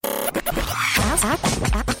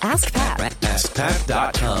AskPat.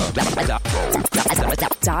 AskPat.com.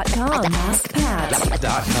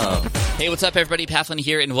 AskPat.com. Hey, what's up, everybody? Pathlin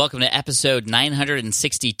here, and welcome to episode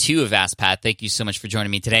 962 of Ask Pat. Thank you so much for joining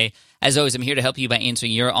me today. As always, I'm here to help you by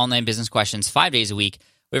answering your online business questions 5 days a week.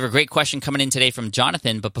 We have a great question coming in today from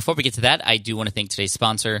Jonathan, but before we get to that, I do want to thank today's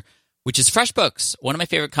sponsor, which is FreshBooks, one of my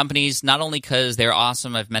favorite companies, not only because they're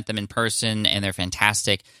awesome, I've met them in person, and they're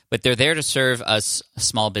fantastic, but they're there to serve us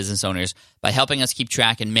small business owners by helping us keep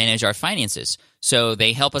track and manage our finances. So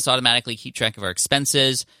they help us automatically keep track of our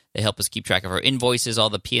expenses. They help us keep track of our invoices, all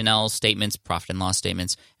the P&L statements, profit and loss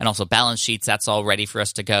statements, and also balance sheets. That's all ready for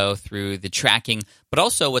us to go through the tracking. But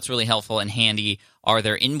also what's really helpful and handy are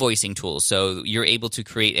their invoicing tools. So you're able to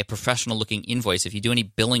create a professional-looking invoice. If you do any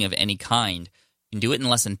billing of any kind, you can do it in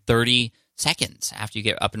less than 30 seconds after you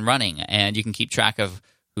get up and running. And you can keep track of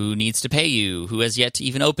who needs to pay you, who has yet to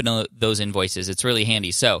even open those invoices. It's really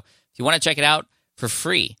handy. So if you want to check it out for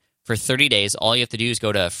free, for 30 days, all you have to do is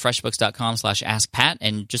go to freshbooks.com/askpat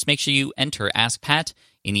and just make sure you enter Ask Pat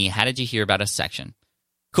in the How Did You Hear About Us section.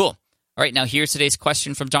 Cool. All right, now here's today's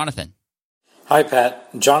question from Jonathan. Hi, Pat.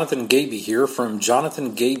 Jonathan Gaby here from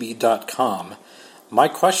jonathangaby.com. My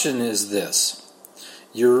question is this.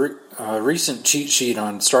 Your recent cheat sheet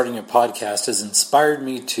on starting a podcast has inspired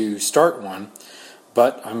me to start one,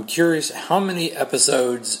 but I'm curious, how many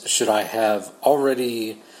episodes should I have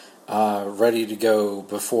already ready to go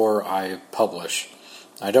before I publish?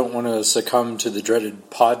 I don't want to succumb to the dreaded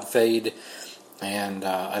pod fade, and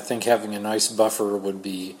I think having a nice buffer would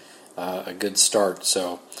be a good start.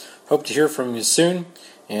 So hope to hear from you soon,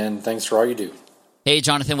 and thanks for all you do. Hey,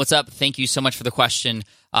 Jonathan, what's up? Thank you so much for the question.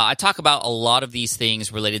 I talk about a lot of these things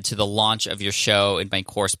related to the launch of your show in my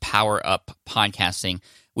course, Power Up Podcasting,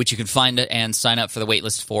 which you can find and sign up for the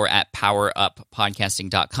waitlist for at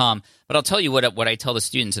poweruppodcasting.com. But I'll tell you what I tell the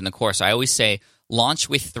students in the course. I always say, launch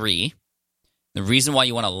with 3. The reason why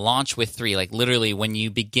you want to launch with 3, like literally when you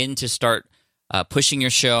begin to start pushing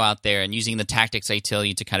your show out there and using the tactics I tell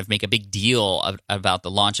you to kind of make a big deal about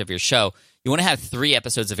the launch of your show, you want to have 3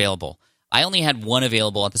 episodes available. I only had 1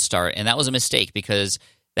 available at the start, and that was a mistake because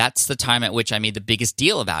that's the time at which I made the biggest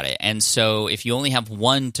deal about it. And so if you only have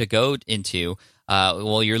 1 to go into,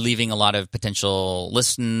 well, you're leaving a lot of potential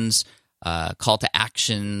listens, call to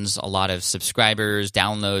actions, a lot of subscribers,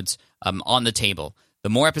 downloads on the table. The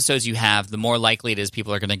more episodes you have, the more likely it is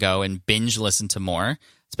people are going to go and binge listen to more,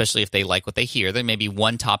 especially if they like what they hear. There may be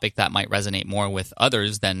one topic that might resonate more with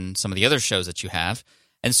others than some of the other shows that you have.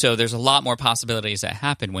 And so there's a lot more possibilities that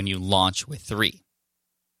happen when you launch with 3.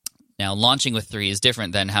 Now, launching with 3 is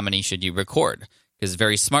different than how many should you record, because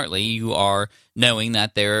very smartly you are knowing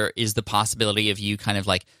that there is the possibility of you kind of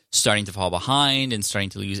like starting to fall behind and starting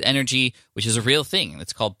to lose energy, which is a real thing.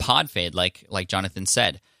 It's called pod fade, like Jonathan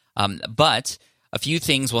said. But a few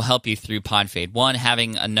things will help you through pod fade. One,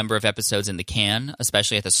 having a number of episodes in the can,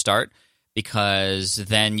 especially at the start, because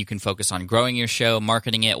then you can focus on growing your show,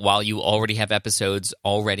 marketing it while you already have episodes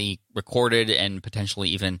already recorded and potentially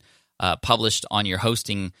even published on your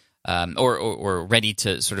hosting or ready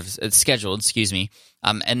to sort of scheduled,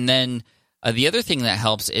 and then the other thing that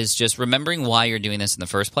helps is just remembering why you're doing this in the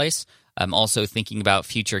first place. Also thinking about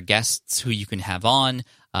future guests who you can have on,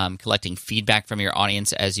 collecting feedback from your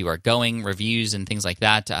audience as you are going, reviews and things like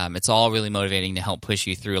that. It's all really motivating to help push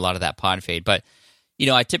you through a lot of that pod fade. But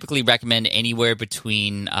I typically recommend anywhere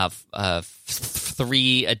between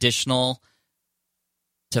 3 additional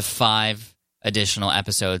to 5 additional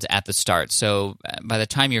episodes at the start. So by the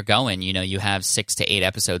time you're going, you have 6 to 8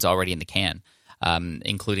 episodes already in the can,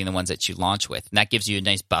 including the ones that you launch with. And that gives you a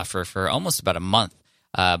nice buffer for almost about a month.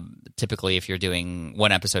 Typically, if you're doing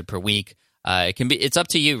 1 episode per week, it's up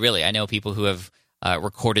to you, really. I know people who have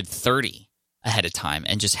recorded 30 ahead of time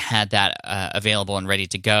and just had that available and ready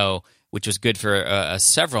to go, which was good for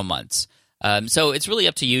several months. So it's really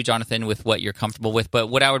up to you, Jonathan, with what you're comfortable with. But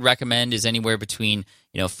what I would recommend is anywhere between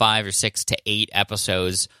 5 or 6 to 8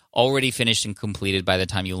 episodes already finished and completed by the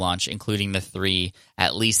time you launch, including the 3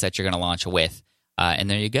 at least that you're going to launch with. And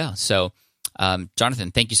there you go. So,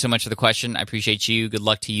 Jonathan, thank you so much for the question. I appreciate you. Good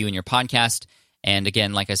luck to you and your podcast. And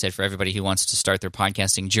again, like I said, for everybody who wants to start their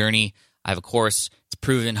podcasting journey, I have a course. It's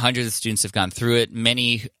proven. Hundreds of students have gone through it,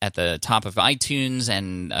 many at the top of iTunes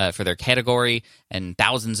and for their category, and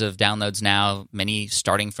thousands of downloads now, many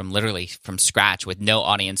starting from literally from scratch with no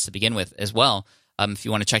audience to begin with as well. If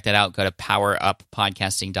you want to check that out, go to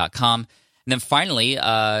poweruppodcasting.com. And then finally,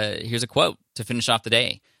 here's a quote to finish off the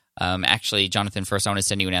day. Actually, Jonathan, first I want to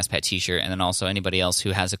send you an Ask Pat t-shirt, and then also anybody else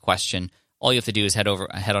who has a question, all you have to do is head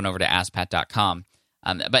on over to askpat.com.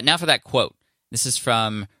 But now for that quote. This is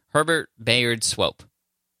from Herbert Bayard Swope.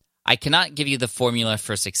 I cannot give you the formula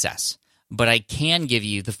for success, but I can give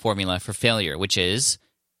you the formula for failure, which is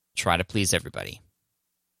try to please everybody.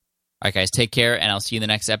 All right, guys, take care, and I'll see you in the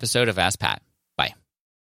next episode of Ask Pat.